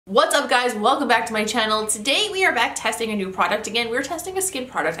What's up guys, welcome back to my channel. Today we are back testing a new product. Again, we're testing a skin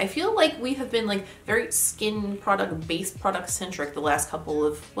product. I feel like we have been very skin product based product centric the last couple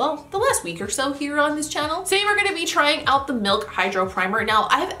of, well, the last week or so here on this channel. Today we're going to be trying out the Milk Hydro Primer. Now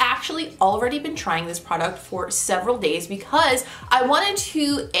I've actually already been trying this product for several days because I wanted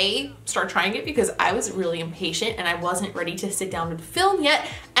to start trying it because I was really impatient and I wasn't ready to sit down and film yet,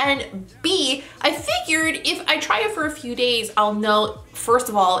 and B, I figured if I try it for a few days I'll know first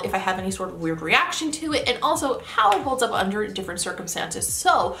of all if I have any sort of weird reaction to it and also how it holds up under different circumstances.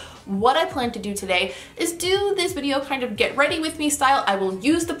 So what I plan to do today is do this video kind of get ready with me style. I will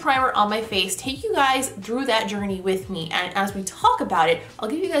use the primer on my face, take you guys through that journey with me, and as we talk about it, I'll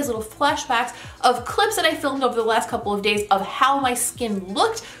give you guys little flashbacks of clips that I filmed over the last couple of days of how my skin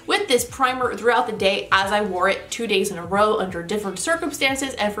looked with this primer throughout the day as I wore it 2 days in a row under different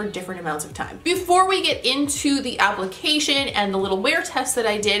circumstances and for different amounts of time. Before we get into the application and the little wear test that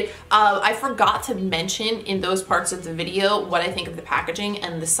I did, I forgot to mention in those parts of the video what I think of the packaging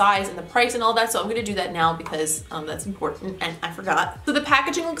and the size and the price and all that, so I'm gonna do that now because that's important and I forgot. So the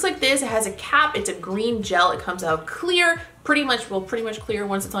packaging looks like this. It has a cap, it's a green gel, it comes out clear, pretty much clear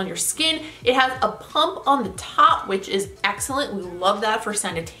once it's on your skin. It has a pump on the top, which is excellent. We love that for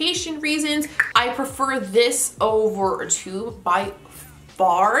sanitation reasons. I prefer this over a tube by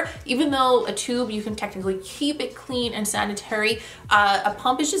far. Even though a tube, you can technically keep it clean and sanitary, a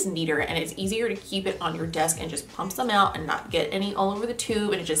pump is just neater and it's easier to keep it on your desk and just pumps them out and not get any all over the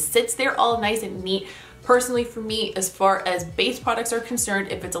tube, and it just sits there all nice and neat. Personally, for me, as far as base products are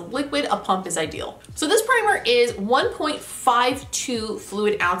concerned, if it's a liquid, a pump is ideal. So this primer is 1.52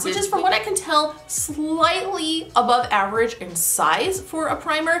 fluid ounces, which is, from what I can tell, slightly above average in size for a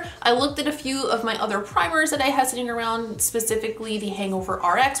primer. I looked at a few of my other primers that I had sitting around, specifically the Hangover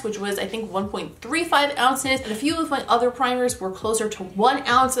RX, which was I think 1.35 ounces, and a few of my other primers were closer to 1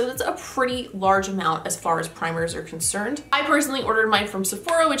 ounce, so that's a pretty large amount as far as primers are concerned. I personally ordered mine from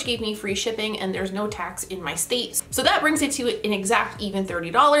Sephora, which gave me free shipping, and there's no tax in my state. So that brings it to an exact even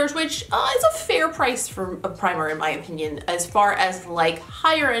 $30, which is a fair price for a primer in my opinion. As far as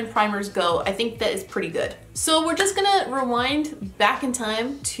higher end primers go, I think that is pretty good. So we're just gonna rewind back in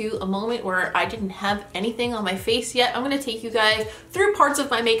time to a moment where I didn't have anything on my face yet. I'm gonna take you guys through parts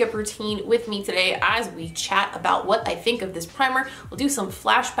of my makeup routine with me today as we chat about what I think of this primer. We'll do some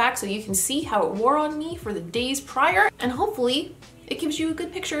flashbacks so you can see how it wore on me for the days prior, and hopefully it gives you a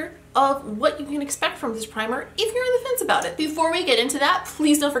good picture of what you can expect from this primer if you're on the fence about it. Before we get into that,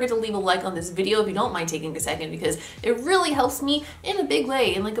 please don't forget to leave a like on this video if you don't mind taking a second, because it really helps me in a big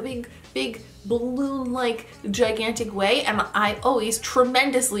way, in a big balloon-like gigantic way, and I always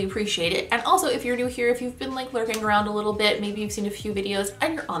tremendously appreciate it. And also, if you're new here, if you've been lurking around a little bit, maybe you've seen a few videos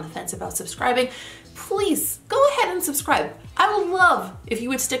and you're on the fence about subscribing, please go ahead and subscribe. I would love if you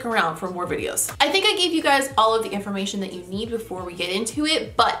would stick around for more videos. I think I gave you guys all of the information that you need before we get into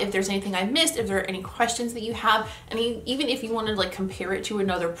it, but if there's anything I missed, if there are any questions that you have, and even if you want to compare it to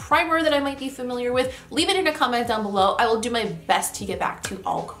another primer that I might be familiar with, leave it in a comment down below. I will do my best to get back to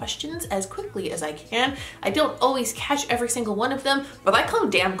all questions as quickly as I can. I don't always catch every single one of them, but I come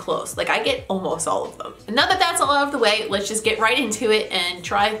damn close. I get almost all of them. And now that that's all out of the way, let's just get right into it and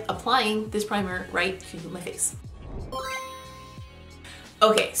try applying this primer right to my face.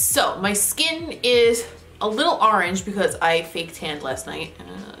 Okay, so my skin is a little orange because I fake tanned last night.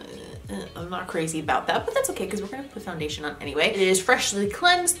 I'm not crazy about that, but that's okay because we're gonna put foundation on anyway. It is freshly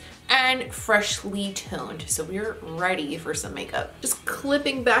cleansed and freshly toned, so we're ready for some makeup. Just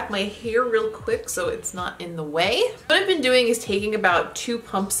clipping back my hair real quick so it's not in the way. What I've been doing is taking about 2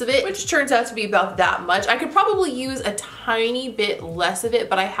 pumps of it, which turns out to be about that much. I could probably use a tiny bit less of it,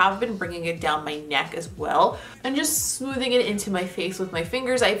 but I have been bringing it down my neck as well and just smoothing it into my face with my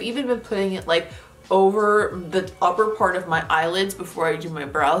fingers. I've even been putting it over the upper part of my eyelids before I do my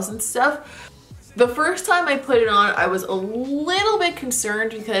brows and stuff. The first time I put it on, I was a little bit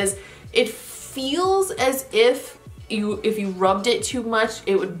concerned because it feels as if you rubbed it too much,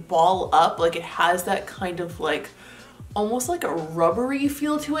 it would ball up. It has that kind of almost a rubbery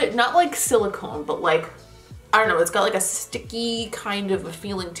feel to it. Not like silicone, but I don't know, it's got a sticky kind of a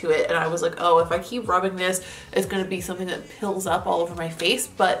feeling to it, and I was oh, if I keep rubbing this, it's gonna be something that pills up all over my face,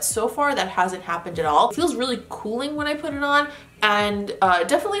 but so far that hasn't happened at all. It feels really cooling when I put it on, and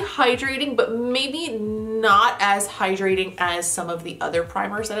definitely hydrating, but maybe not as hydrating as some of the other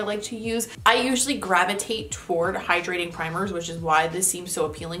primers that I like to use. I usually gravitate toward hydrating primers, which is why this seems so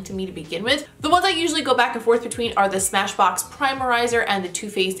appealing to me to begin with. The ones I usually go back and forth between are the Smashbox Primerizer and the Too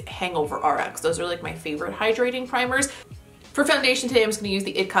Faced Hangover RX. Those are my favorite hydrating primers. For foundation today, I'm just gonna use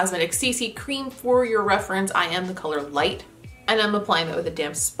the IT Cosmetics CC Cream. For your reference, I am the color Light. and I'm applying that with a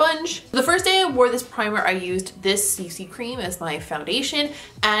damp sponge. The first day I wore this primer, I used this CC cream as my foundation,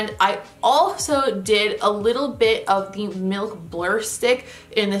 and I also did a little bit of the Milk Blur Stick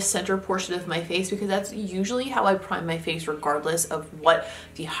in the center portion of my face because that's usually how I prime my face regardless of what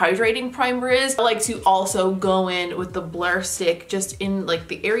the hydrating primer is. I like to also go in with the Blur Stick just in like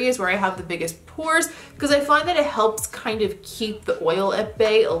the areas where I have the biggest pores because I find that it helps kind of keep the oil at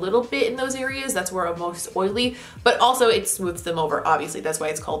bay a little bit in those areas. That's where I'm most oily, but also it smooths them over. Obviously, that's why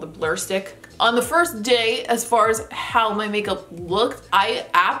it's called the Blur Stick. On the first day, as far as how my makeup looked, I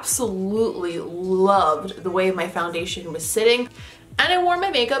absolutely loved the way my foundation was sitting. And I wore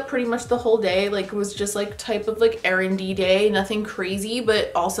my makeup pretty much the whole day. Like it was just like type of like errandy day, nothing crazy,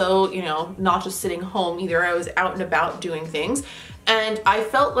 but also, you know, not just sitting home either. I was out and about doing things. And I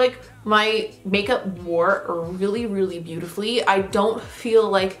felt like my makeup wore really, really beautifully. I don't feel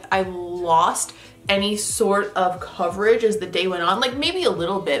like I lost any sort of coverage as the day went on. Like maybe a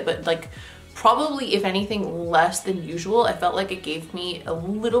little bit, but like probably if anything less than usual. I felt like it gave me a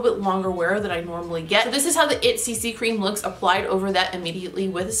little bit longer wear than I normally get. So this is how the IT CC cream looks applied over that immediately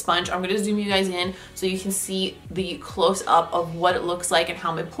with a sponge. I'm gonna zoom you guys in so you can see the close up of what it looks like and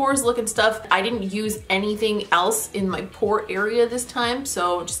how my pores look and stuff. I didn't use anything else in my pore area this time,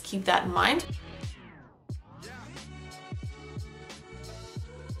 so just keep that in mind.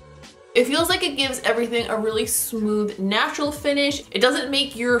 It feels like it gives everything a really smooth, natural finish. It doesn't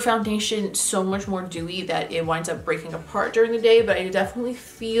make your foundation so much more dewy that it winds up breaking apart during the day, but I definitely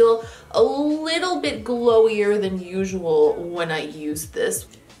feel a little bit glowier than usual when I use this.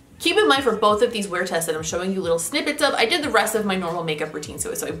 Keep in mind for both of these wear tests that I'm showing you little snippets of, I did the rest of my normal makeup routine.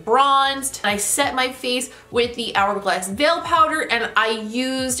 So I bronzed, and I set my face with the Hourglass Veil Powder, and I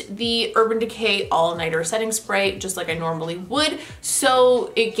used the Urban Decay All Nighter Setting Spray just like I normally would.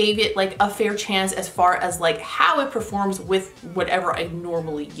 So it gave it like a fair chance as far as like how it performs with whatever I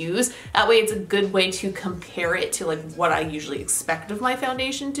normally use. That way it's a good way to compare it to like what I usually expect of my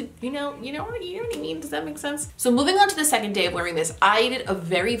foundation to, you know what I mean? Does that make sense? So moving on to the second day of wearing this, I did a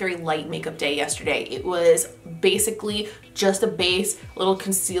very, very light makeup day yesterday. It was basically just a base, little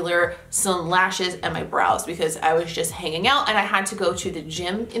concealer, some lashes, and my brows because I was just hanging out and I had to go to the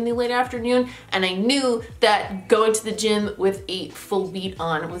gym in the late afternoon, and I knew that going to the gym with a full beat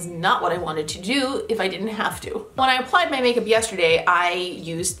on was not what I wanted to do if I didn't have to. When I applied my makeup yesterday, I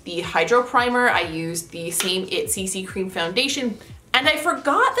used the Hydro Primer, I used the same IT CC Cream Foundation, and I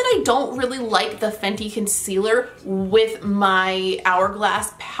forgot that I don't really like the Fenty concealer with my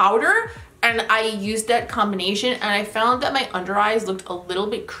Hourglass powder, and I used that combination, and I found that my under eyes looked a little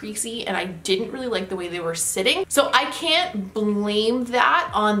bit creasy and I didn't really like the way they were sitting. So I can't blame that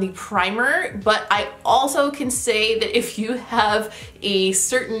on the primer, but I also can say that if you have a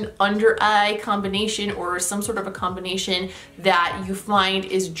certain under eye combination or some sort of a combination that you find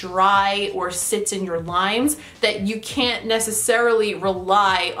is dry or sits in your lines, that you can't necessarily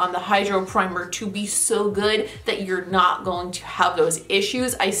rely on the Hydro Primer to be so good that you're not going to have those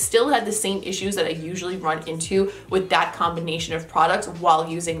issues. I still had the same issues that I usually run into with that combination of products while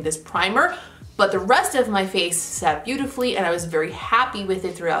using this primer, but the rest of my face sat beautifully and I was very happy with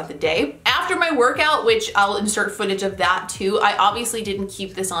it throughout the day. After my workout, which I'll insert footage of that too, I obviously didn't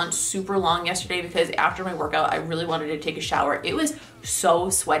keep this on super long yesterday because after my workout I really wanted to take a shower. It was so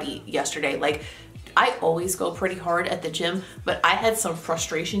sweaty yesterday. Like, I always go pretty hard at the gym, but I had some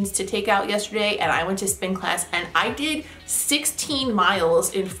frustrations to take out yesterday, and I went to spin class and I did 16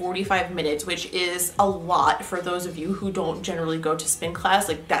 miles in 45 minutes, which is a lot for those of you who don't generally go to spin class.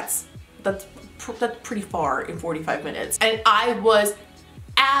 Like that's pretty far in 45 minutes. And I was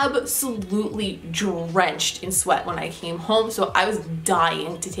absolutely drenched in sweat when I came home, so I was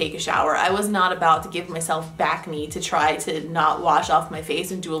dying to take a shower. I was not about to give myself back knee to try to not wash off my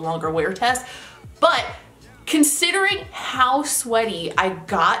face and do a longer wear test. But considering how sweaty I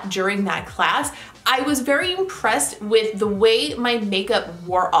got during that class, I was very impressed with the way my makeup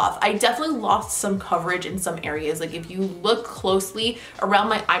wore off. I definitely lost some coverage in some areas. Like if you look closely around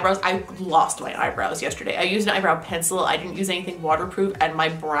my eyebrows, I lost my eyebrows yesterday. I used an eyebrow pencil. I didn't use anything waterproof, and my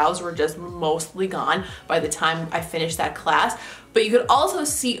brows were just mostly gone by the time I finished that class. But you could also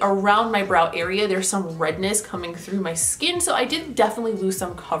see around my brow area, there's some redness coming through my skin. So I did definitely lose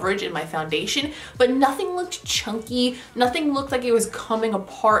some coverage in my foundation, but nothing looked chunky. Nothing looked like it was coming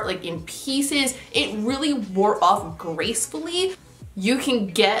apart like in pieces. It really wore off gracefully. You can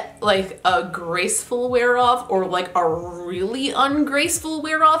get like a graceful wear off or like a really ungraceful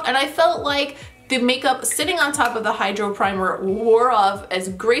wear off. And I felt like The makeup sitting on top of the Hydro Primer wore off as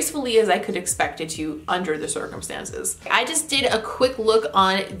gracefully as I could expect it to under the circumstances. I just did a quick look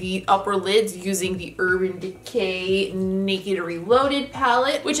on the upper lids using the Urban Decay Naked Reloaded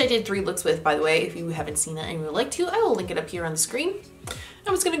palette, which I did 3 looks with, by the way. If you haven't seen that and you would like to, I will link it up here on the screen.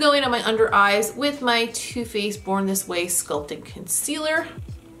 I'm just gonna go in on my under eyes with my Too Faced Born This Way Sculpting Concealer.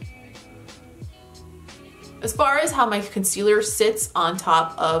 As far as how my concealer sits on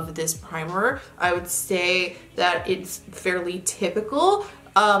top of this primer, I would say that it's fairly typical.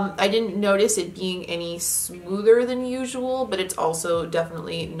 I didn't notice it being any smoother than usual, but it's also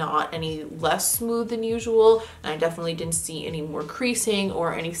definitely not any less smooth than usual. And I definitely didn't see any more creasing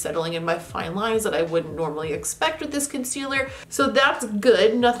or any settling in my fine lines that I wouldn't normally expect with this concealer. So that's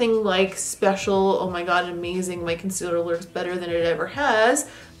good. Nothing like special, oh my god, amazing, my concealer looks better than it ever has,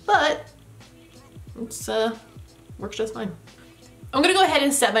 but it's works just fine. I'm gonna go ahead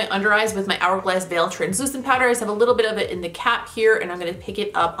and set my under eyes with my Hourglass Veil Translucent Powder. I just have a little bit of it in the cap here, and I'm gonna pick it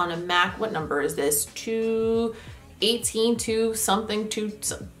up on a MAC. What number is this? 218 to something,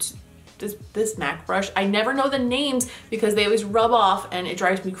 this MAC brush. I never know the names because they always rub off and it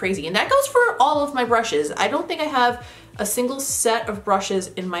drives me crazy. And that goes for all of my brushes. I don't think I have a single set of brushes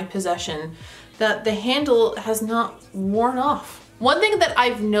in my possession that the handle has not worn off. One thing that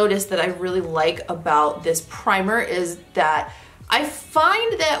I've noticed that I really like about this primer is that I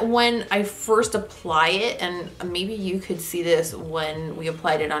find that when I first apply it, and maybe you could see this when we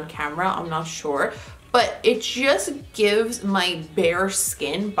applied it on camera, I'm not sure, but it just gives my bare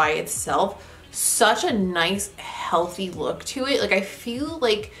skin by itself such a nice, healthy look to it. Like I feel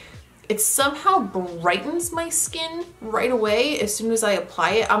like it somehow brightens my skin right away as soon as I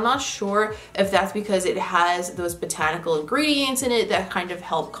apply it. I'm not sure if that's because it has those botanical ingredients in it that kind of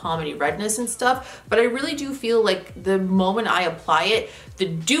help calm any redness and stuff, but I really do feel like the moment I apply it, the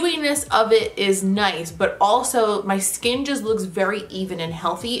dewiness of it is nice, but also my skin just looks very even and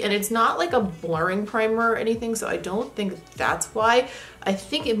healthy, and it's not like a blurring primer or anything, so I don't think that's why. I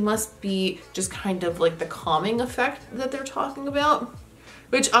think it must be just kind of like the calming effect that they're talking about.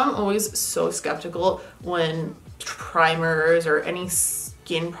 Which I'm always so skeptical when primers or any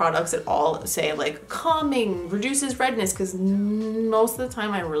skin products at all say like calming, reduces redness, because most of the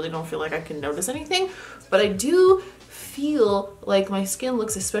time I really don't feel like I can notice anything, but I do feel like my skin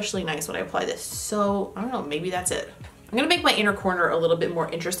looks especially nice when I apply this. So I don't know, maybe that's it. I'm gonna make my inner corner a little bit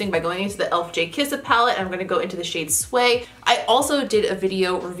more interesting by going into the e.l.f. jkissa palette. I'm gonna go into the shade Sway. I also did a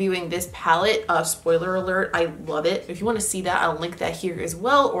video reviewing this palette. Spoiler alert, I love it. If you wanna see that, I'll link that here as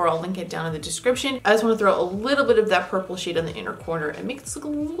well, or I'll link it down in the description. I just wanna throw a little bit of that purple shade on the inner corner and make this look a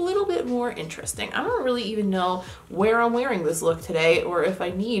little bit more interesting. I don't really even know where I'm wearing this look today, or if I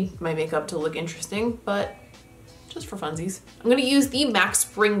need my makeup to look interesting, but just for funsies. I'm gonna use the MAC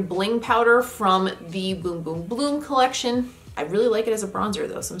Spring Bling powder from the Boom Boom Bloom collection. I really like it as a bronzer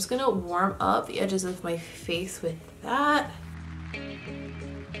though, so I'm just gonna warm up the edges of my face with that.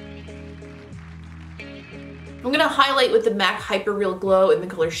 I'm gonna highlight with the MAC Hyper Real Glow in the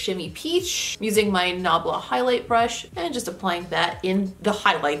color Shimmy Peach, using my Nabla highlight brush and just applying that in the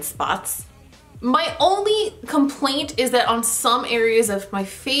highlight spots. My only complaint is that on some areas of my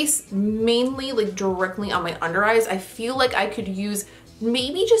face, mainly like directly on my under eyes, I feel like I could use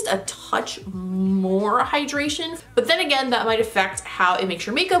maybe just a touch more hydration. But then again, that might affect how it makes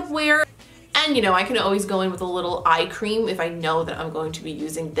your makeup wear. And you know, I can always go in with a little eye cream if I know that I'm going to be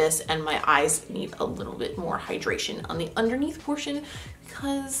using this and my eyes need a little bit more hydration on the underneath portion,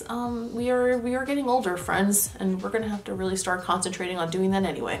 because we are getting older, friends, and we're gonna have to really start concentrating on doing that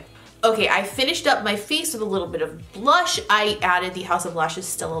anyway. Okay, I finished up my face with a little bit of blush. I added the House of Lashes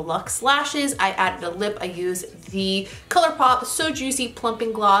Stella Luxe lashes. I added a lip. I used the ColourPop So Juicy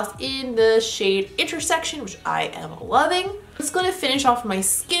Plumping Gloss in the shade Intersection, which I am loving. I'm just gonna finish off my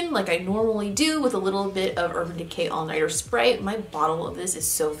skin like I normally do with a little bit of Urban Decay All Nighter Spray. My bottle of this is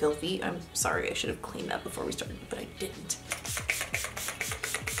so filthy. I'm sorry, I should have cleaned that before we started, but I didn't.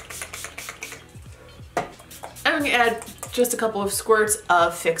 I'm gonna add just a couple of squirts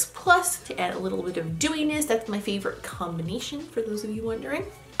of Fix Plus to add a little bit of dewiness. That's my favorite combination, for those of you wondering.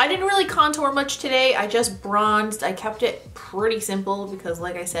 I didn't really contour much today. I just bronzed. I kept it pretty simple because,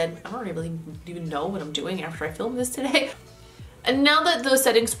 like I said, I don't really even know what I'm doing after I filmed this today. And now that those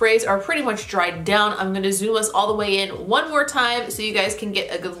setting sprays are pretty much dried down, I'm gonna zoom us all the way in one more time so you guys can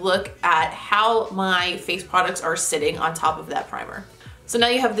get a good look at how my face products are sitting on top of that primer. So now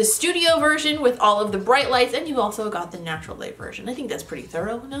you have the studio version with all of the bright lights, and you also got the natural light version. I think that's pretty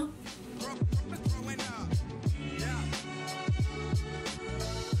thorough, no?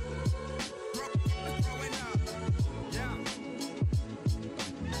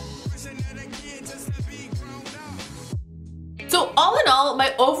 all in all,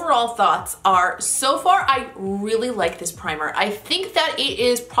 my overall thoughts are, so far, I really like this primer. I think that it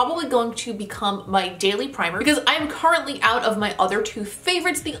is probably going to become my daily primer because I'm currently out of my other two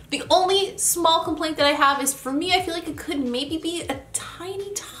favorites. The only small complaint that I have is, for me, I feel like it could maybe be a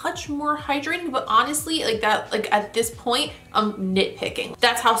tiny touch more hydrating, but honestly, like at this point, I'm nitpicking.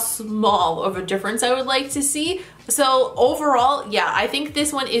 That's how small of a difference I would like to see. So overall, yeah, I think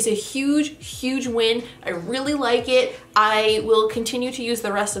this one is a huge win. I really like it. I will continue to use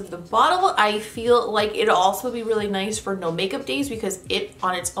the rest of the bottle. I feel like it'll also be really nice for no makeup days because it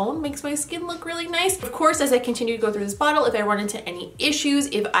on its own makes my skin look really nice. Of course, as I continue to go through this bottle, if I run into any issues,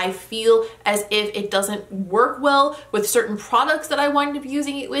 if I feel as if it doesn't work well with certain products that I wind up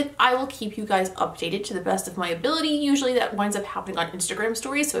using it with, I will keep you guys updated to the best of my ability. Usually that winds up happening on Instagram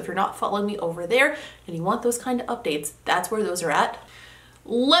stories. So if you're not following me over there and you want those kind of updates, that's where those are at.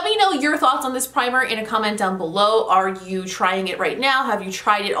 Let me know your thoughts on this primer in a comment down below. Are you trying it right now? Have you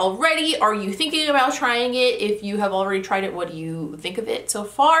tried it already? Are you thinking about trying it? If you have already tried it, what do you think of it so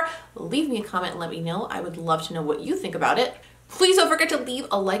far? Leave me a comment and let me know. I would love to know what you think about it. Please don't forget to leave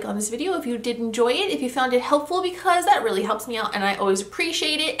a like on this video if you did enjoy it, if you found it helpful, because that really helps me out and I always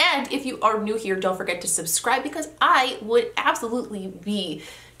appreciate it. And if you are new here, don't forget to subscribe because I would absolutely be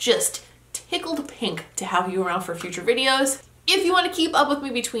just tickled pink to have you around for future videos. If you want to keep up with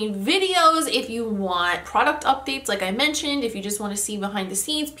me between videos, if you want product updates like I mentioned, if you just want to see behind the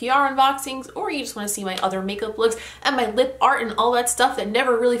scenes, PR unboxings, or you just want to see my other makeup looks and my lip art and all that stuff that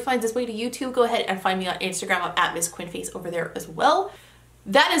never really finds its way to YouTube, go ahead and find me on Instagram. I'm at Miss Quinface over there as well.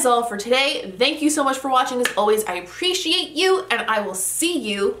 That is all for today. Thank you so much for watching. As always, I appreciate you and I will see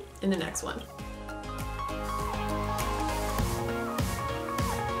you in the next one.